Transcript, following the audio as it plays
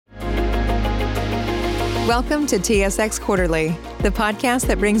Welcome to TSX Quarterly, the podcast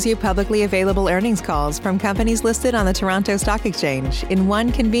that brings you publicly available earnings calls from companies listed on the Toronto Stock Exchange in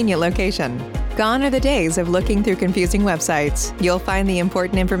one convenient location. Gone are the days of looking through confusing websites. You'll find the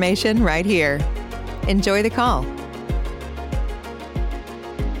important information right here. Enjoy the call.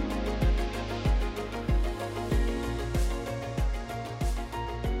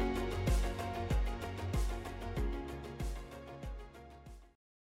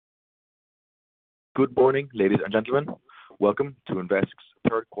 Good morning, ladies and gentlemen. Welcome to Invesque's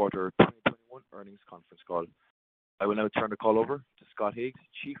third quarter 2021 earnings conference call. I will now turn the call over to Scott Higgs,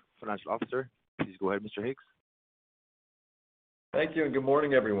 Chief Financial Officer. Please go ahead, Mr. Higgs. Thank you and good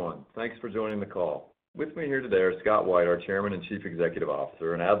morning, everyone. Thanks for joining the call. With me here today are Scott White, our Chairman and Chief Executive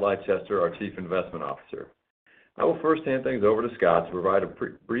Officer, and Adlai Chester, our Chief Investment Officer. I will first hand things over to Scott to provide a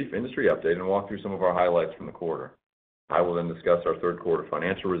brief industry update and walk through some of our highlights from the quarter. I will then discuss our third quarter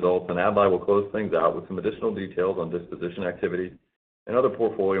financial results, and Adlai will close things out with some additional details on disposition activity and other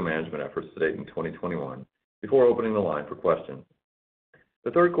portfolio management efforts to date in 2021 before opening the line for questions.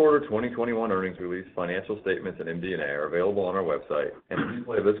 The third quarter 2021 earnings release, financial statements, and MD&A are available on our website, and a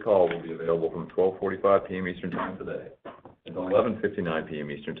replay of this call will be available from 12:45 p.m. Eastern Time today until 11:59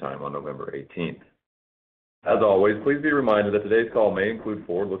 p.m. Eastern Time on November 18th. As always, please be reminded that today's call may include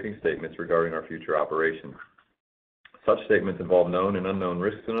forward-looking statements regarding our future operations. Such statements involve known and unknown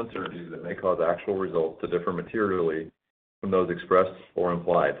risks and uncertainties that may cause actual results to differ materially from those expressed or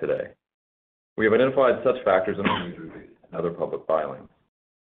implied today. We have identified such factors in our news release and other public filings.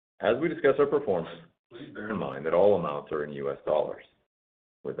 As we discuss our performance, please bear in mind that all amounts are in U.S. dollars.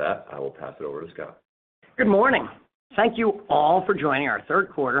 With that, I will pass it over to Scott. Good morning. Thank you all for joining our third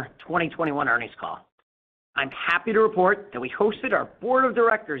quarter 2021 earnings call. I'm happy to report that we hosted our board of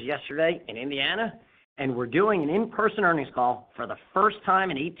directors yesterday in Indiana, and we're doing an in-person earnings call for the first time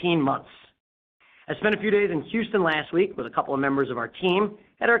in 18 months. I spent a few days in Houston last week with a couple of members of our team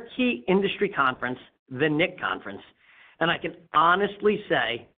at our key industry conference, the NIC conference, and I can honestly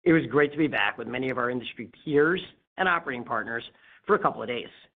say it was great to be back with many of our industry peers and operating partners for a couple of days.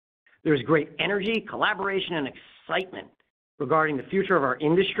 There was great energy, collaboration, and excitement regarding the future of our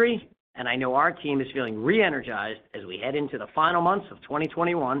industry, and I know our team is feeling re-energized as we head into the final months of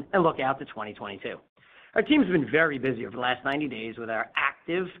 2021 and look out to 2022. Our team's been very busy over the last 90 days with our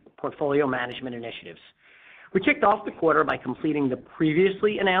active portfolio management initiatives. We kicked off the quarter by completing the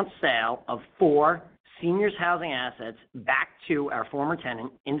previously announced sale of 4 seniors housing assets back to our former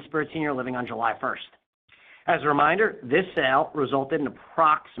tenant, Inspirit Senior Living, on July 1st. As a reminder, this sale resulted in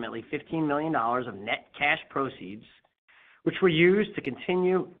approximately $15 million of net cash proceeds, which were used to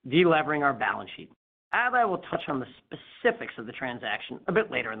continue delevering our balance sheet. I will touch on the specifics of the transaction a bit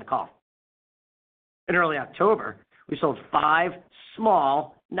later in the call. In early October, we sold 5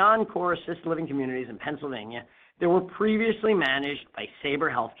 small, non-core assisted living communities in Pennsylvania that were previously managed by Sabre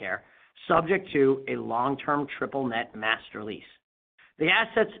Healthcare, subject to a long-term triple net master lease. The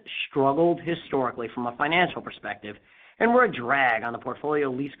assets struggled historically from a financial perspective and were a drag on the portfolio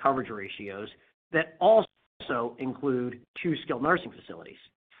lease coverage ratios that also include 2 skilled nursing facilities.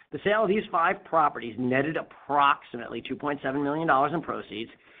 The sale of these 5 properties netted approximately $2.7 million in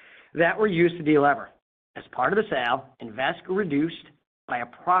proceeds that were used to delever. As part of the sale, Invesque reduced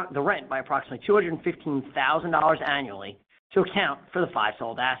the rent by approximately $215,000 annually to account for the 5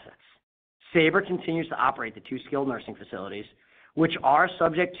 sold assets. Sabre continues to operate the 2 skilled nursing facilities, which are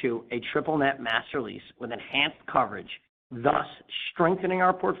subject to a triple net master lease with enhanced coverage, thus strengthening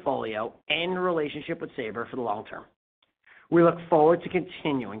our portfolio and relationship with Sabre for the long term. We look forward to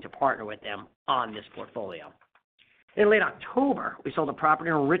continuing to partner with them on this portfolio. In late October, we sold a property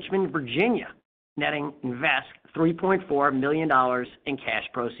in Richmond, Virginia, netting Invesque $3.4 million in cash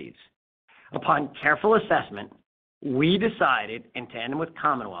proceeds. Upon careful assessment, we decided, in tandem with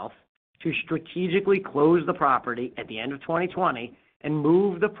Commonwealth, to strategically close the property at the end of 2020 and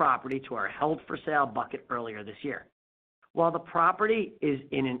move the property to our held-for-sale bucket earlier this year. While the property is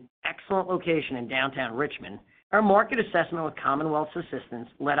in an excellent location in downtown Richmond, our market assessment with Commonwealth's assistance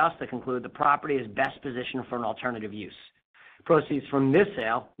led us to conclude the property is best positioned for an alternative use. Proceeds from this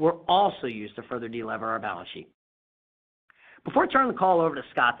sale were also used to further delever our balance sheet. Before I turn the call over to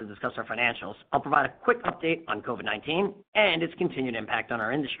Scott to discuss our financials, I'll provide a quick update on COVID-19 and its continued impact on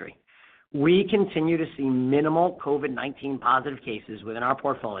our industry. We continue to see minimal COVID-19 positive cases within our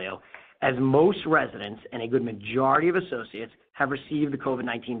portfolio, as most residents and a good majority of associates have received the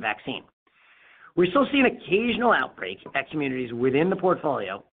COVID-19 vaccine. We're still seeing occasional outbreaks at communities within the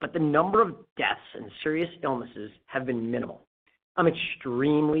portfolio, but the number of deaths and serious illnesses have been minimal. I'm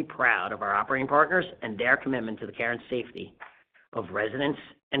extremely proud of our operating partners and their commitment to the care and safety of residents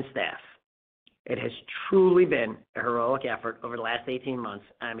and staff. It has truly been a heroic effort over the last 18 months,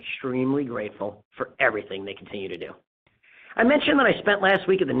 and I'm extremely grateful for everything they continue to do. I mentioned that I spent last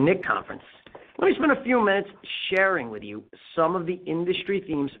week at the NIC conference. Let me spend a few minutes sharing with you some of the industry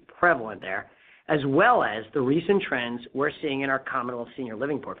themes prevalent there, as well as the recent trends we're seeing in our Commonwealth Senior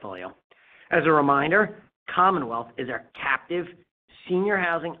Living portfolio. As a reminder, Commonwealth is our captive senior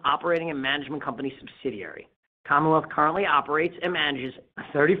housing operating and management company subsidiary. Commonwealth currently operates and manages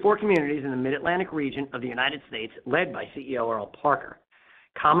 34 communities in the Mid-Atlantic region of the United States, led by CEO Earl Parker.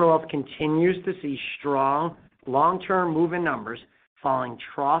 Commonwealth continues to see strong long-term move-in numbers following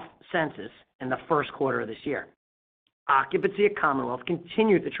trough census in the first quarter of this year. Occupancy at Commonwealth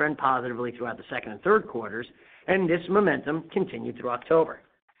continued to trend positively throughout the second and third quarters, and this momentum continued through October.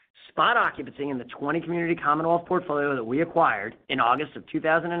 Spot occupancy in the 20-community Commonwealth portfolio that we acquired in August of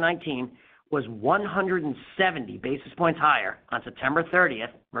 2019 was 170 basis points higher on September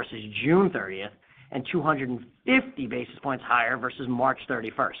 30th versus June 30th, and 250 basis points higher versus March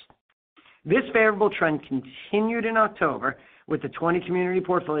 31st. This favorable trend continued in October, with the 20-community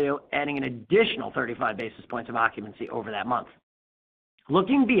portfolio adding an additional 35 basis points of occupancy over that month.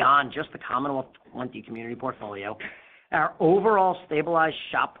 Looking beyond just the Commonwealth 20-community portfolio, our overall stabilized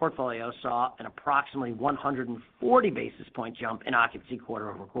SHOP portfolio saw an approximately 140 basis point jump in occupancy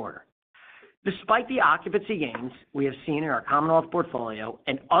quarter over quarter. Despite the occupancy gains we have seen in our Commonwealth portfolio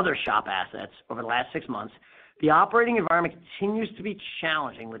and other SHOP assets over the last 6 months, the operating environment continues to be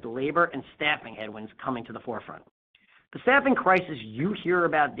challenging, with labor and staffing headwinds coming to the forefront. The staffing crisis you hear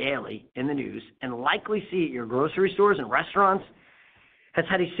about daily in the news and likely see at your grocery stores and restaurants has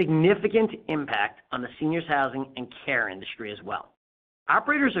had a significant impact on the seniors housing and care industry as well.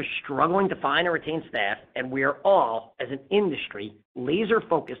 Operators are struggling to find and retain staff, and we are all, as an industry, laser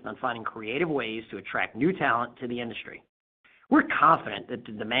focused on finding creative ways to attract new talent to the industry. We're confident that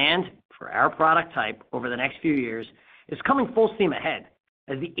the demand for our product type over the next few years is coming full steam ahead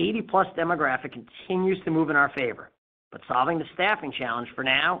as the 80-plus demographic continues to move in our favor. But solving the staffing challenge for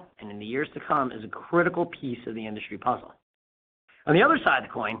now and in the years to come is a critical piece of the industry puzzle. On the other side of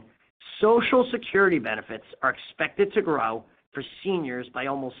the coin, Social Security benefits are expected to grow for seniors by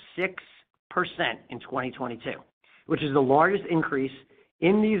almost 6% in 2022, which is the largest increase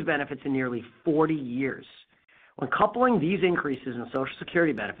in these benefits in nearly 40 years. When coupling these increases in Social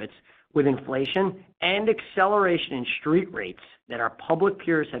Security benefits with inflation and acceleration in street rates that our public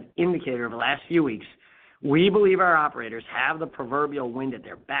peers have indicated over the last few weeks, we believe our operators have the proverbial wind at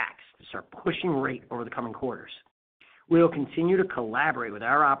their backs to start pushing rate over the coming quarters. We will continue to collaborate with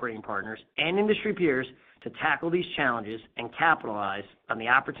our operating partners and industry peers to tackle these challenges and capitalize on the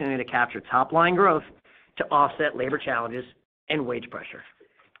opportunity to capture top-line growth to offset labor challenges and wage pressure.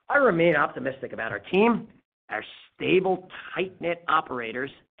 I remain optimistic about our team, our stable, tight-knit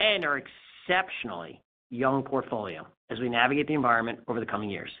operators, and our exceptionally young portfolio as we navigate the environment over the coming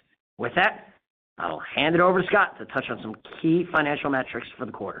years. With that, I'll hand it over to Scott to touch on some key financial metrics for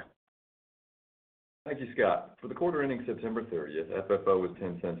the quarter. Thank you, Scott. For the quarter ending September 30th, FFO was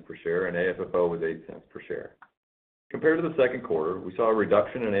 10 cents per share and AFFO was 8 cents per share. Compared to the second quarter, we saw a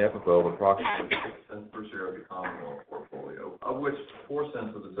reduction in AFFO of approximately 6 cents per share of the Commonwealth portfolio, of which 4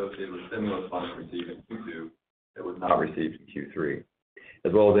 cents was associated with stimulus funds received in Q2 that was not received in Q3,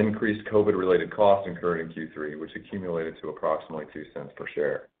 as well as increased COVID-related costs incurred in Q3, which accumulated to approximately 2 cents per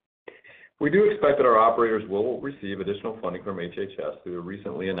share. We do expect that our operators will receive additional funding from HHS through the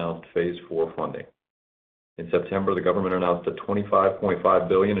recently announced Phase 4 funding. In September, the government announced a $25.5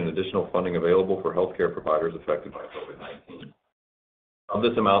 billion in additional funding available for healthcare providers affected by COVID-19. Of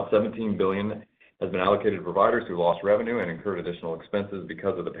this amount, $17 billion has been allocated to providers who lost revenue and incurred additional expenses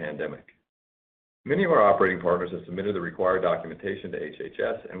because of the pandemic. Many of our operating partners have submitted the required documentation to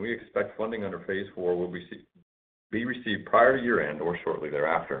HHS, and we expect funding under Phase 4 will be received prior to year-end or shortly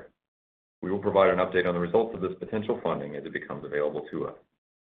thereafter. We will provide an update on the results of this potential funding as it becomes available to us.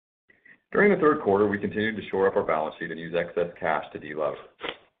 During the third quarter, we continued to shore up our balance sheet and use excess cash to delever.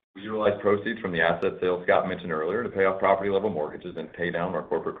 We utilized proceeds from the asset sales Scott mentioned earlier to pay off property-level mortgages and pay down our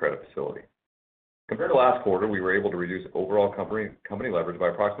corporate credit facility. Compared to last quarter, we were able to reduce overall company leverage by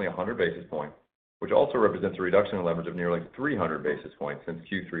approximately 100 basis points, which also represents a reduction in leverage of nearly 300 basis points since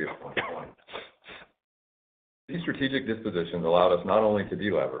Q3 of 2020. These strategic dispositions allowed us not only to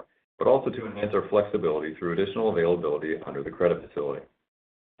delever, but also to enhance our flexibility through additional availability under the credit facility.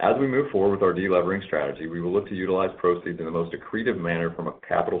 As we move forward with our delevering strategy, we will look to utilize proceeds in the most accretive manner from a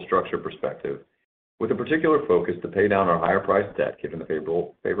capital structure perspective, with a particular focus to pay down our higher-priced debt given the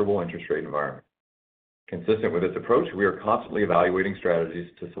favorable interest rate environment. Consistent with this approach, we are constantly evaluating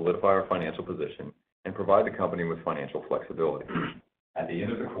strategies to solidify our financial position and provide the company with financial flexibility. At the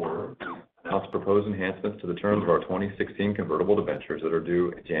end of the quarter, we announce proposed enhancements to the terms of our 2016 convertible debentures that are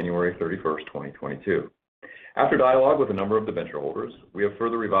due January 31st, 2022. After dialogue with a number of debenture holders, we have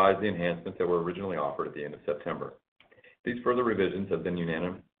further revised the enhancements that were originally offered at the end of September. These further revisions have been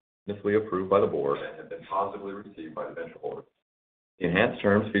unanimously approved by the board and have been positively received by debenture holders. The enhanced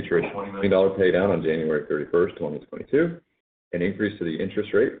terms feature a $20 million paydown on January 31st, 2022, an increase to the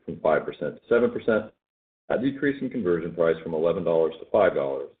interest rate from 5% to 7%, a decrease in conversion price from $11 to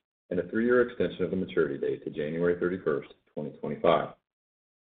 $5, and a 3-year extension of the maturity date to January 31st, 2025.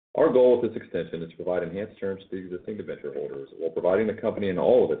 Our goal with this extension is to provide enhanced terms to the existing debenture holders while providing the company and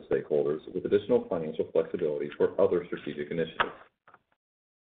all of its stakeholders with additional financial flexibility for other strategic initiatives.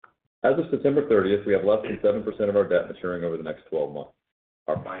 As of September 30th, we have less than 7% of our debt maturing over the next 12 months.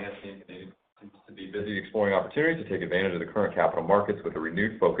 Our finance team continues to be busy exploring opportunities to take advantage of the current capital markets with a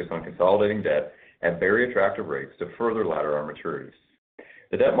renewed focus on consolidating debt at very attractive rates to further ladder our maturities.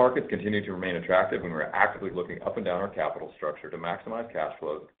 The debt markets continue to remain attractive, and we're actively looking up and down our capital structure to maximize cash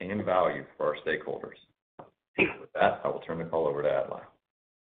flows and value for our stakeholders. With that, I will turn the call over to Adlai.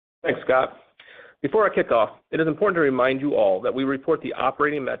 Thanks, Scott. Before I kick off, it is important to remind you all that we report the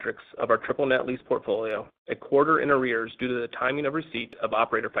operating metrics of our triple net lease portfolio a quarter in arrears due to the timing of receipt of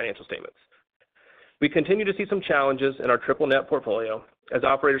operator financial statements. We continue to see some challenges in our triple net portfolio as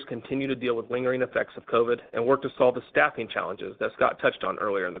operators continue to deal with lingering effects of COVID and work to solve the staffing challenges that Scott touched on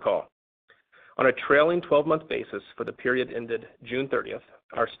earlier in the call. On a trailing 12-month basis for the period ended June 30th,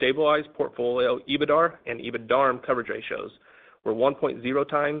 our stabilized portfolio EBITDAR and EBITDARM coverage ratios were 1.0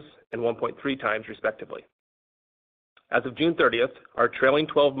 times and 1.3 times respectively. As of June 30th, our trailing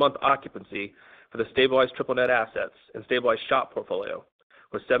 12-month occupancy for the stabilized triple net assets and stabilized SHOP portfolio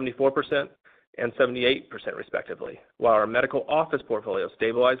was 74% and 78% respectively, while our medical office portfolio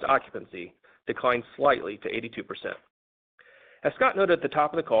stabilized occupancy declined slightly to 82%. As Scott noted at the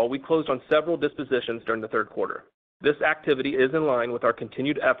top of the call, we closed on several dispositions during the third quarter. This activity is in line with our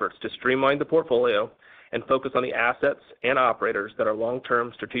continued efforts to streamline the portfolio and focus on the assets and operators that are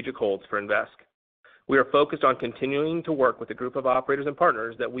long-term strategic holds for Invesque. We are focused on continuing to work with a group of operators and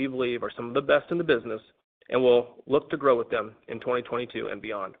partners that we believe are some of the best in the business and will look to grow with them in 2022 and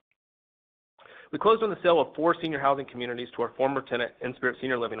beyond. We closed on the sale of 4 senior housing communities to our former tenant, Inspirit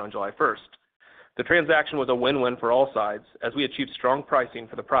Senior Living, on July 1st. The transaction was a win-win for all sides as we achieved strong pricing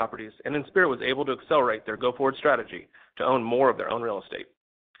for the properties, and Inspirit was able to accelerate their go-forward strategy to own more of their own real estate.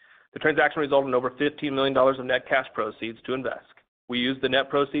 The transaction resulted in over $15 million of net cash proceeds to Invesque. We used the net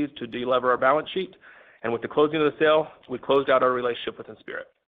proceeds to delever our balance sheet, and with the closing of the sale, we closed out our relationship with Inspirit.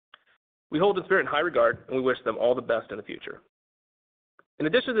 We hold Inspirit in high regard, and we wish them all the best in the future. In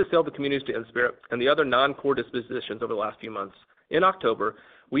addition to the sale of the communities to Inspirit and the other non-core dispositions over the last few months, in October,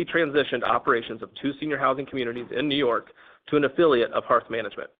 we transitioned operations of 2 senior housing communities in New York to an affiliate of Hearth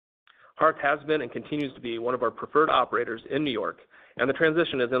Management. Hearth has been and continues to be one of our preferred operators in New York, and the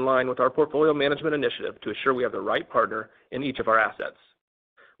transition is in line with our portfolio management initiative to assure we have the right partner in each of our assets.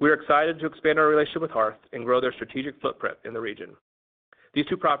 We are excited to expand our relationship with Hearth and grow their strategic footprint in the region. These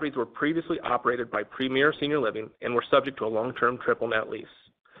 2 properties were previously operated by Premier Senior Living and were subject to a long-term triple net lease.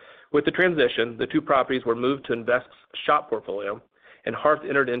 With the transition, the 2 properties were moved to Invesque's SHOP portfolio, and Hearth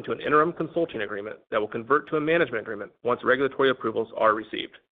entered into an interim consulting agreement that will convert to a management agreement once regulatory approvals are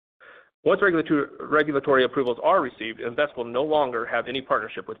received. Once regulatory approvals are received, Invesque will no longer have any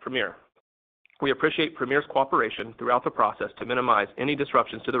partnership with Premier. We appreciate Premier's cooperation throughout the process to minimize any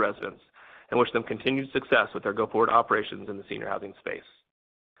disruptions to the residents and wish them continued success with their go-forward operations in the senior housing space.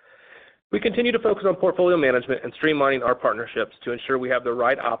 We continue to focus on portfolio management and streamlining our partnerships to ensure we have the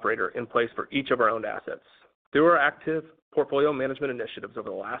right operator in place for each of our owned assets. Through our active portfolio management initiatives over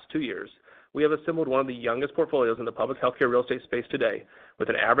the last 2 years, we have assembled one of the youngest portfolios in the public healthcare real estate space today, with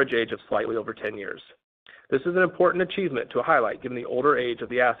an average age of slightly over 10 years. This is an important achievement to highlight given the older age of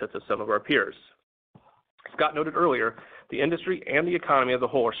the assets of some of our peers. Scott noted earlier, the industry and the economy as a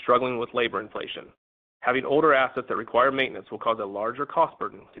whole are struggling with labor inflation. Having older assets that require maintenance will cause a larger cost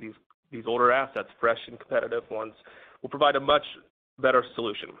burden to these older assets. Fresh and competitive ones will provide a much better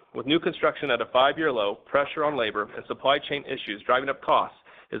solution. With new construction at a 5-year low, pressure on labor and supply chain issues driving up costs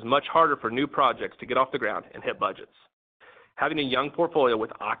is much harder for new projects to get off the ground and hit budgets. Having a young portfolio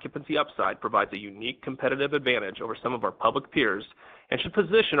with occupancy upside provides a unique competitive advantage over some of our public peers and should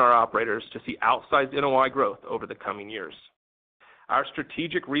position our operators to see outsized NOI growth over the coming years. Our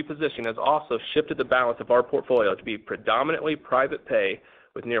strategic repositioning has also shifted the balance of our portfolio to be predominantly private pay,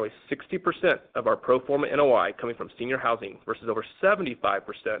 with nearly 60% of our pro forma NOI coming from senior housing versus over 75%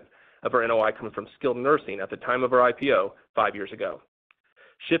 of our NOI coming from skilled nursing at the time of our IPO 5 years ago.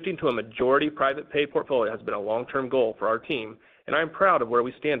 Shifting to a majority private pay portfolio has been a long-term goal for our team, and I'm proud of where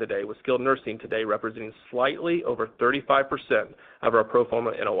we stand today, with skilled nursing today representing slightly over 35% of our pro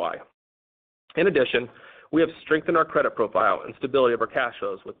forma NOI. In addition, we have strengthened our credit profile and stability of our cash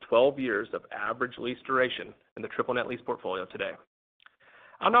flows with 12 years of average lease duration in the triple net lease portfolio today.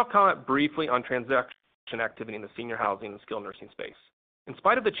 I'll now comment briefly on transaction activity in the senior housing and skilled nursing space. In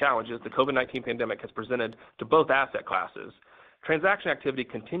spite of the challenges the COVID-19 pandemic has presented to both asset classes, transaction activity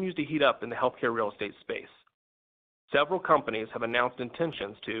continues to heat up in the healthcare real estate space. Several companies have announced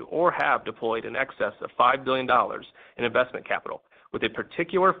intentions to or have deployed in excess of $5 billion in investment capital, with a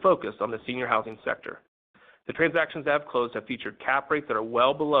particular focus on the senior housing sector. The transactions that have closed have featured cap rates that are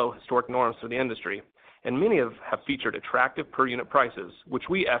well below historic norms for the industry, and many have featured attractive per unit prices, which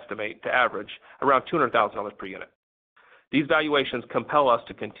we estimate to average around $200,000 per unit. These valuations compel us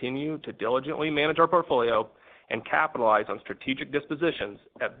to continue to diligently manage our portfolio and capitalize on strategic dispositions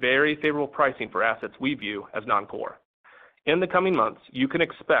at very favorable pricing for assets we view as non-core. In the coming months, you can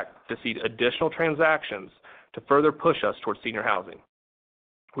expect to see additional transactions to further push us towards senior housing.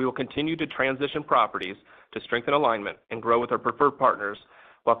 We will continue to transition properties to strengthen alignment and grow with our preferred partners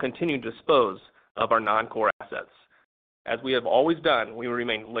while continuing to dispose of our non-core assets. As we have always done, we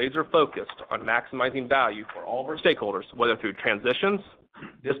remain laser-focused on maximizing value for all of our stakeholders, whether through transitions,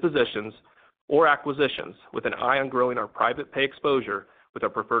 dispositions, or acquisitions, with an eye on growing our private pay exposure with our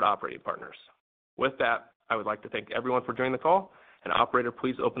preferred operating partners. With that, I would like to thank everyone for joining the call, and operator,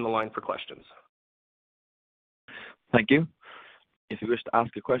 please open the line for questions. Thank you. If you wish to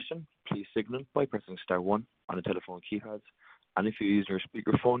ask a question, please signal by pressing star 1 on the telephone keypads, and if you're using your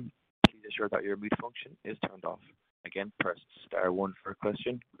speakerphone, please ensure that your mute function is turned off. Again, press star 1 for a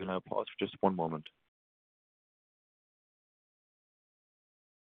question. We'll now pause for just one moment.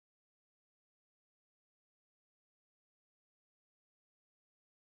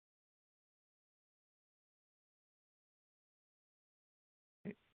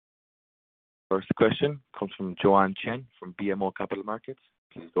 First question comes from Joanne Chen from BMO Capital Markets.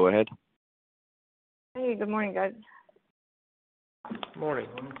 Please go ahead. Hey, good morning, guys. Good morning.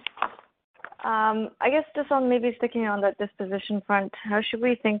 I guess just on maybe sticking on that disposition front, how should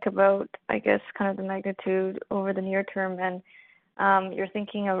we think about, I guess, kind of the magnitude over the near term, and you're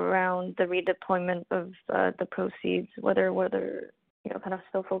thinking around the redeployment of the proceeds, whether kind of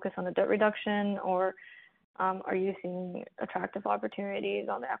still focus on the debt reduction, or are you seeing attractive opportunities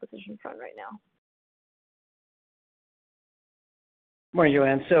on the acquisition front right now? Morning,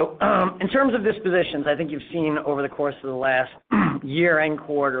 Joanne. So in terms of dispositions, I think you've seen over the course of the last year and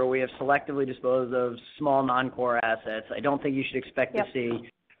quarter, we have selectively disposed of small non-core assets. I don't think you should expect to see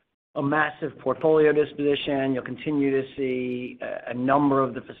a massive portfolio disposition. You'll continue to see a number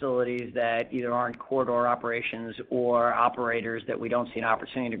of the facilities that either aren't corridor operations or operators that we don't see an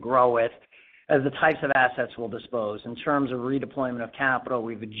opportunity to grow with as the types of assets we'll dispose. In terms of redeployment of capital,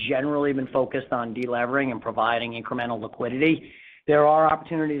 we've generally been focused on delevering and providing incremental liquidity. There are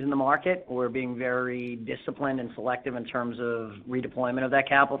opportunities in the market. We're being very disciplined and selective in terms of redeployment of that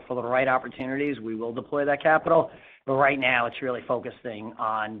capital. For the right opportunities, we will deploy that capital. But right now, it's really focusing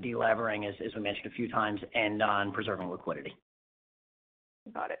on delevering, as we mentioned a few times, and on preserving liquidity.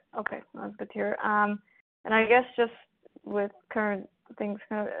 Got it. Okay, that's good to hear. And I guess just with current things,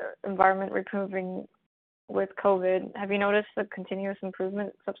 kind of environment improving with COVID, have you noticed a continuous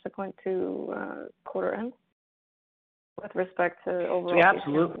improvement subsequent to quarter end? With respect to overall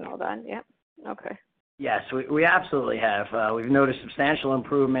absolutely. And all that, yeah. Okay. Yes, we absolutely have. We've noticed substantial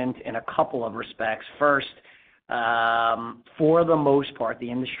improvement in a couple of respects. First, for the most part,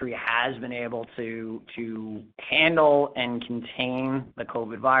 the industry has been able to handle and contain the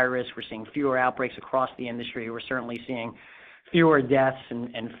COVID virus. We're seeing fewer outbreaks across the industry. We're certainly seeing fewer deaths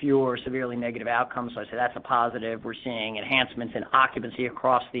and fewer severely negative outcomes. So I'd say that's a positive. We're seeing enhancements in occupancy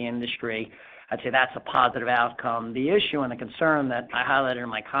across the industry. I'd say that's a positive outcome. The issue and the concern that I highlighted in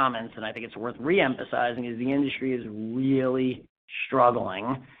my comments, and I think it's worth reemphasizing, is the industry is really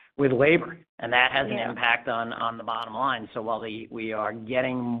struggling with labor, and that has an impact on the bottom line. So while we are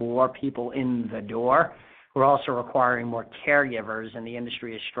getting more people in the door, we're also requiring more caregivers, and the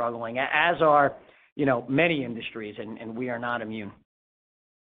industry is struggling, as are many industries, and we are not immune.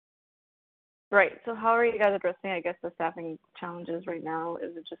 Right. So how are you guys addressing, I guess, the staffing challenges right now?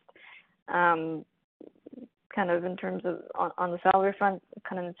 Is it just kind of in terms of on the salary front,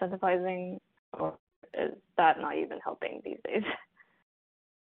 kind of incentivizing, or is that not even helping these days?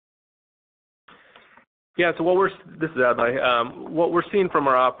 Yeah, so this is Adlai. What we're seeing from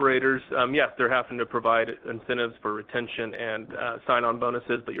our operators, yes, they're having to provide incentives for retention and sign-on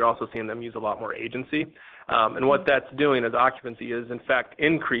bonuses, but you're also seeing them use a lot more agency. And what that's doing is occupancy is, in fact,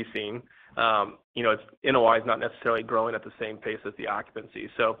 increasing It's NOI is not necessarily growing at the same pace as the occupancy.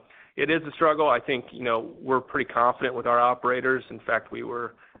 So it is a struggle. I think, we're pretty confident with our operators. In fact, we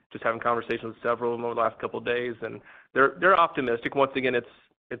were just having conversations with several of them over the last couple of days, and they're optimistic. Once again,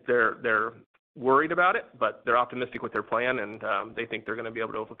 they're worried about it, but they're optimistic with their plan, and they think they're going to be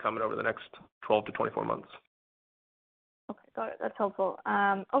able to overcome it over the next 12 to 24 months. Okay, got it. That's helpful.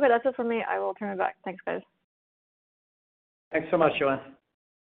 Okay, that's it for me. I will turn it back. Thanks, guys. Thanks so much, Joanne.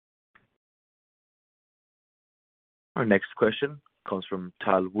 Our next question comes from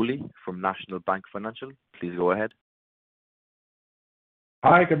Tal Woolley from National Bank Financial. Please go ahead.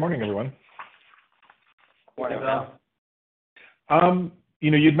 Hi, good morning, everyone. Morning, Tal.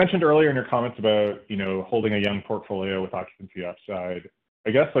 You'd mentioned earlier in your comments about, holding a young portfolio with occupancy upside.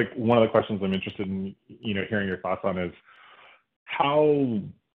 I guess, one of the questions I'm interested in, hearing your thoughts on is how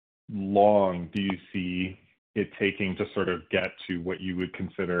long do you see it taking to sort of get to what you would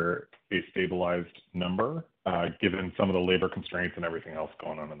consider a stabilized number, given some of the labor constraints and everything else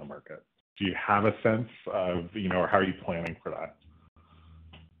going on in the market? Do you have a sense of, or how are you planning for that?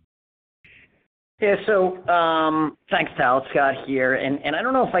 Yeah, so thanks, Tal. It's Scott here. And I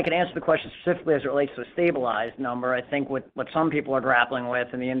don't know if I can answer the question specifically as it relates to a stabilized number. I think what some people are grappling with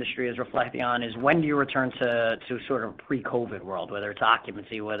and the industry is reflecting on is when do you return to sort of pre-COVID world, whether it's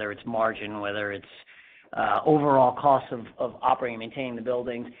occupancy, whether it's margin, whether it's overall costs of operating and maintaining the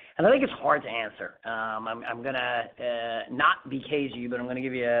buildings. And I think it's hard to answer. I'm going to not be cagey, but I'm going to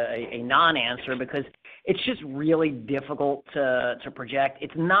give you a non-answer because it's just really difficult to project.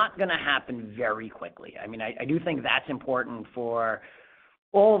 It's not going to happen very quickly. I mean, I do think that's important for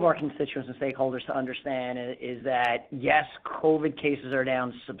all of our constituents and stakeholders to understand is that, yes, COVID cases are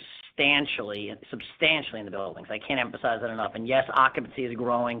down substantially in the buildings. I can't emphasize that enough. And yes, occupancy is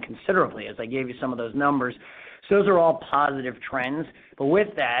growing considerably, as I gave you some of those numbers. So those are all positive trends. But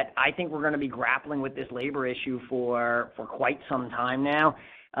with that, I think we're going to be grappling with this labor issue for quite some time now.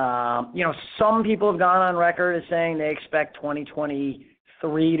 Some people have gone on record as saying they expect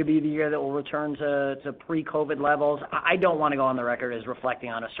 2023 to be the year that will return to pre-COVID levels. I don't want to go on the record as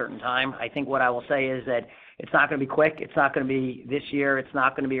reflecting on a certain time. I think what I will say is that it's not going to be quick. It's not going to be this year. It's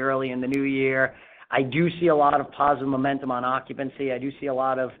not going to be early in the new year. I do see a lot of positive momentum on occupancy. I do see a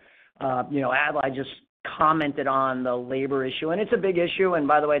lot of, Adlai just commented on the labor issue, and it's a big issue. And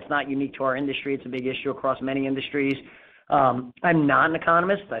by the way, it's not unique to our industry. It's a big issue across many industries. I'm not an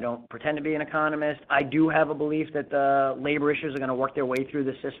economist. I don't pretend to be an economist. I do have a belief that the labor issues are going to work their way through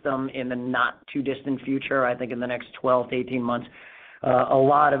the system in the not too distant future. I think in the next 12 to 18 months,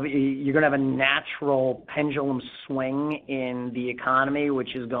 you're going to have a natural pendulum swing in the economy,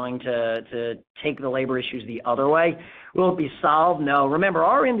 which is going to take the labor issues the other way. Will it be solved? No. Remember,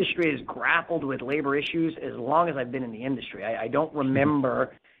 our industry has grappled with labor issues as long as I've been in the industry. I don't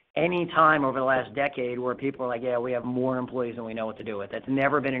remember any time over the last decade where people are like, yeah, we have more employees than we know what to do with. That's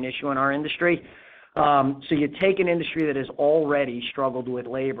never been an issue in our industry. So you take an industry that has already struggled with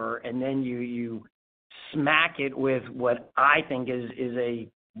labor, and then you smack it with what I think is a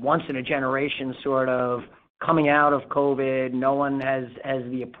once-in-a-generation sort of coming out of COVID. No one has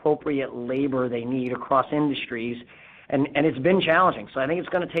the appropriate labor they need across industries, and it's been challenging. So I think it's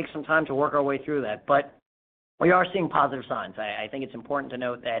going to take some time to work our way through that. But we are seeing positive signs. I think it's important to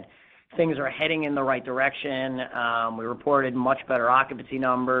note that things are heading in the right direction. We reported much better occupancy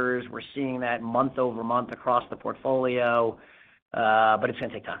numbers. We're seeing that month over month across the portfolio, but it's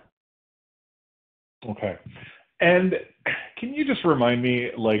going to take time. Okay. And can you just remind me,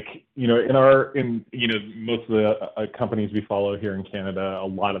 in most of the companies we follow here in Canada, a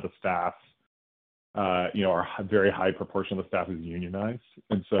lot of the staff, a very high proportion of the staff is unionized.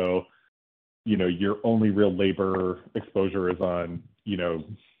 And so, your only real labor exposure is on,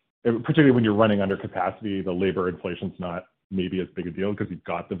 particularly when you're running under capacity, the labor inflation's not maybe as big a deal because you've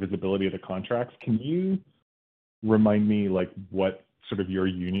got the visibility of the contracts. Can you remind me, what sort of your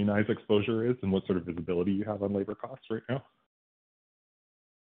unionized exposure is and what sort of visibility you have on labor costs right now?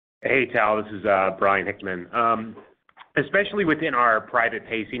 Hey, Tal, this is Brian Hickman. Especially within our private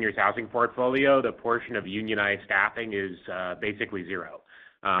pay seniors housing portfolio, the portion of unionized staffing is basically zero.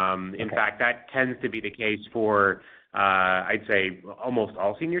 In fact, that tends to be the case for, I'd say, almost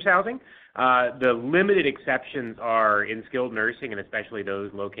all seniors housing. The limited exceptions are in skilled nursing, and especially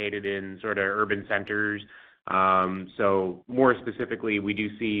those located in sort of urban centers. So more specifically, we do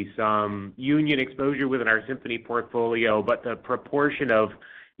see some union exposure within our Symphony portfolio, but the proportion of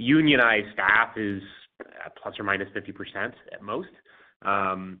unionized staff is plus or minus 50% at most.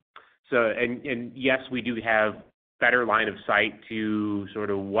 And yes, we do have better line of sight to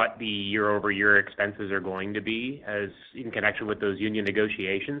sort of what the year-over-year expenses are going to be as in connection with those union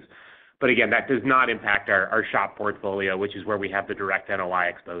negotiations. But again, that does not impact our SHOP portfolio, which is where we have the direct NOI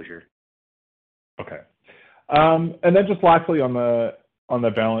exposure. Okay. And then just lastly on the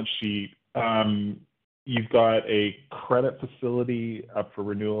balance sheet, you've got a credit facility up for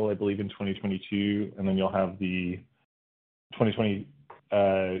renewal, I believe, in 2022, and then you'll have the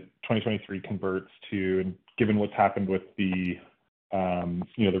 2023 converts too. And given what's happened with the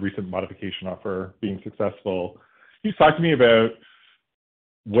the recent modification offer being successful, can you talk to me about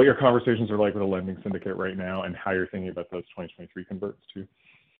what your conversations are like with a lending syndicate right now and how you're thinking about those 2023 converts too?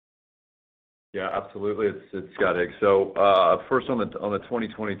 Yeah, absolutely. It's Scott Higgs. So first on the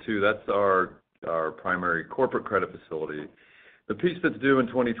 2022, that's our primary corporate credit facility. The piece that's due in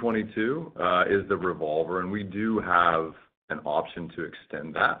 2022 is the revolver, and we do have an option to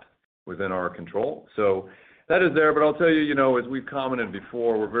extend that within our control. So that is there, but I'll tell you, as we've commented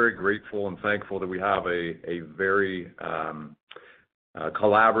before, we're very grateful and thankful that we have a very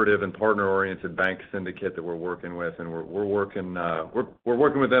collaborative and partner-oriented bank syndicate that we're working with, and we're working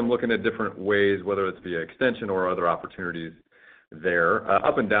with them, looking at different ways, whether it's via extension or other opportunities there,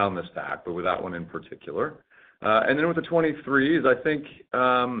 up and down the stack, but with that one in particular. And then with the 23s, I think,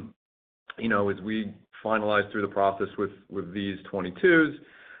 as we finalize through the process with these 22s,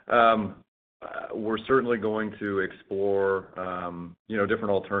 we're certainly going to explore,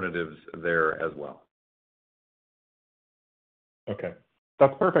 different alternatives there as well. Okay.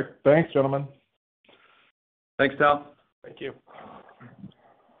 That's perfect. Thanks, gentlemen. Thanks, Tal. Thank you.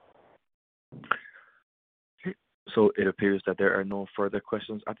 So it appears that there are no further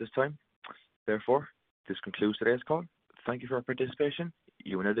questions at this time. Therefore, this concludes today's call. Thank you for your participation.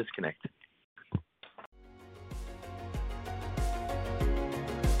 You may now disconnect.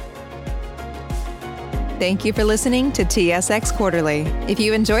 Thank you for listening to TSX Quarterly. If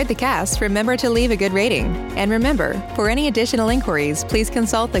you enjoyed the cast, remember to leave a good rating. And remember, for any additional inquiries, please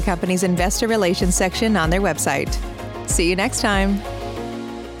consult the company's investor relations section on their website. See you next time.